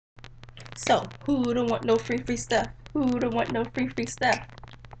So, who don't want no free stuff? Who don't want no free stuff?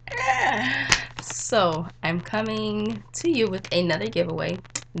 So, I'm coming to you with another giveaway.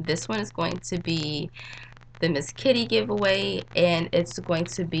 This one is going to be the Miss Kitty giveaway, and it's going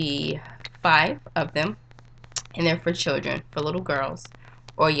to be 5 of them, and they're for children, for little girls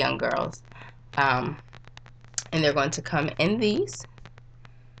or young girls. And they're going to come in these.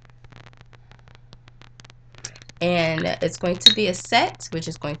 And it's going to be a set, which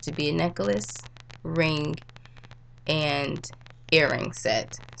is going to be a necklace, ring, and earring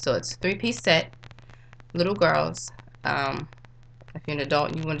set. So it's a 3-piece set, little girls. If you're an adult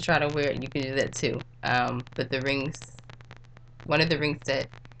and you want to try to wear it, you can do that too. But the rings, one of the ring set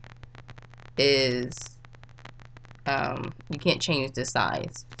is, you can't change the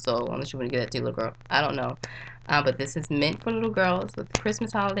size. So unless you want to get that to your little girl, I don't know. But this is meant for little girls. With the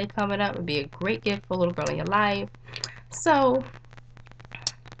Christmas holiday coming up, it would be a great gift for a little girl in your life. So,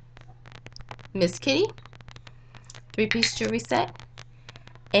 Miss Kitty, 3-piece jewelry set.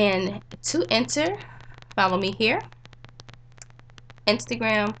 And to enter, follow me here,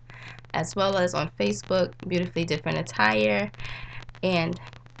 Instagram, as well as on Facebook, Beautifully Different Attire. And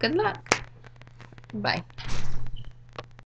good luck. Bye.